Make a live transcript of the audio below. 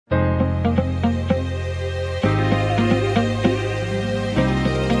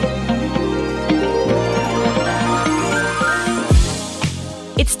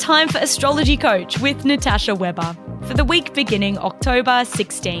time for Astrology Coach with Natasha Weber for the week beginning October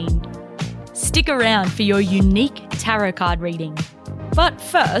 16. Stick around for your unique tarot card reading. But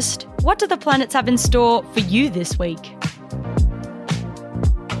first, what do the planets have in store for you this week?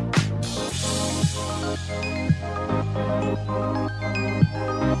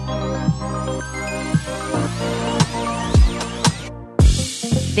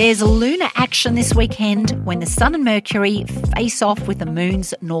 There's lunar action this weekend when the Sun and Mercury face off with the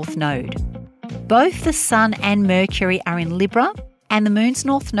Moon's North Node. Both the Sun and Mercury are in Libra, and the Moon's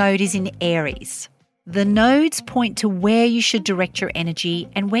North Node is in Aries. The nodes point to where you should direct your energy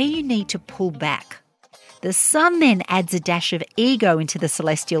and where you need to pull back. The Sun then adds a dash of ego into the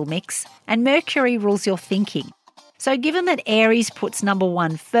celestial mix, and Mercury rules your thinking. So given that Aries puts number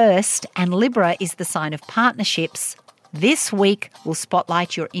one first and Libra is the sign of partnerships, this week will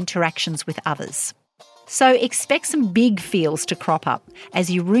spotlight your interactions with others. So expect some big feels to crop up as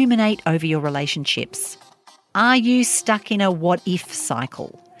you ruminate over your relationships. Are you stuck in a what-if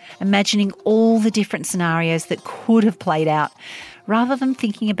cycle, imagining all the different scenarios that could have played out, rather than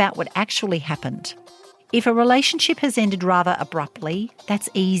thinking about what actually happened? If a relationship has ended rather abruptly, that's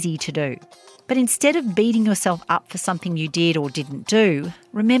easy to do. But instead of beating yourself up for something you did or didn't do,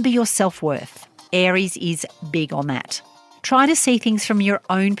 remember your self-worth. Aries is big on that. Try to see things from your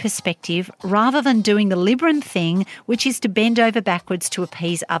own perspective rather than doing the Libran thing, which is to bend over backwards to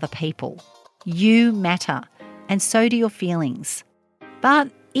appease other people. You matter, and so do your feelings. But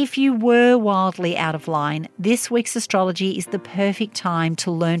if you were wildly out of line, this week's astrology is the perfect time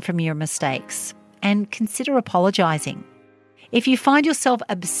to learn from your mistakes and consider apologising. If you find yourself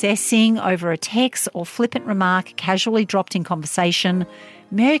obsessing over a text or flippant remark casually dropped in conversation,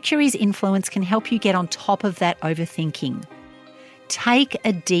 Mercury's influence can help you get on top of that overthinking. Take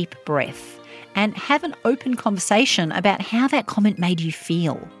a deep breath and have an open conversation about how that comment made you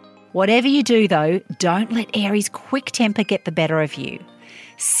feel. Whatever you do, though, don't let Aries' quick temper get the better of you.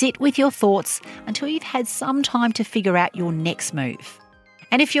 Sit with your thoughts until you've had some time to figure out your next move.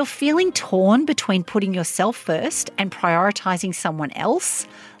 And if you're feeling torn between putting yourself first and prioritising someone else,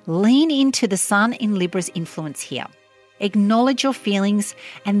 lean into the Sun in Libra's influence here. Acknowledge your feelings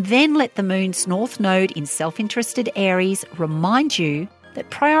and then let the Moon's North Node in self-interested Aries remind you that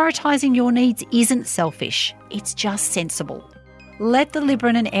prioritising your needs isn't selfish, it's just sensible. Let the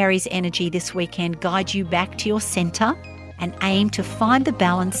Libran and Aries energy this weekend guide you back to your centre and aim to find the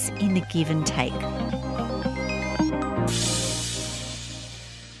balance in the give and take.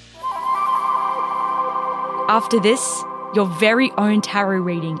 After this, your very own tarot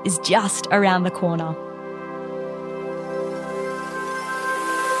reading is just around the corner.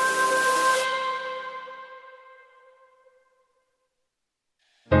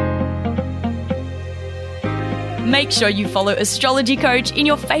 Make sure you follow Astrology Coach in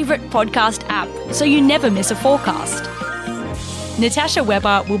your favourite podcast app so you never miss a forecast. Natasha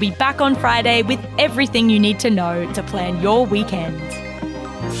Weber will be back on Friday with everything you need to know to plan your weekend.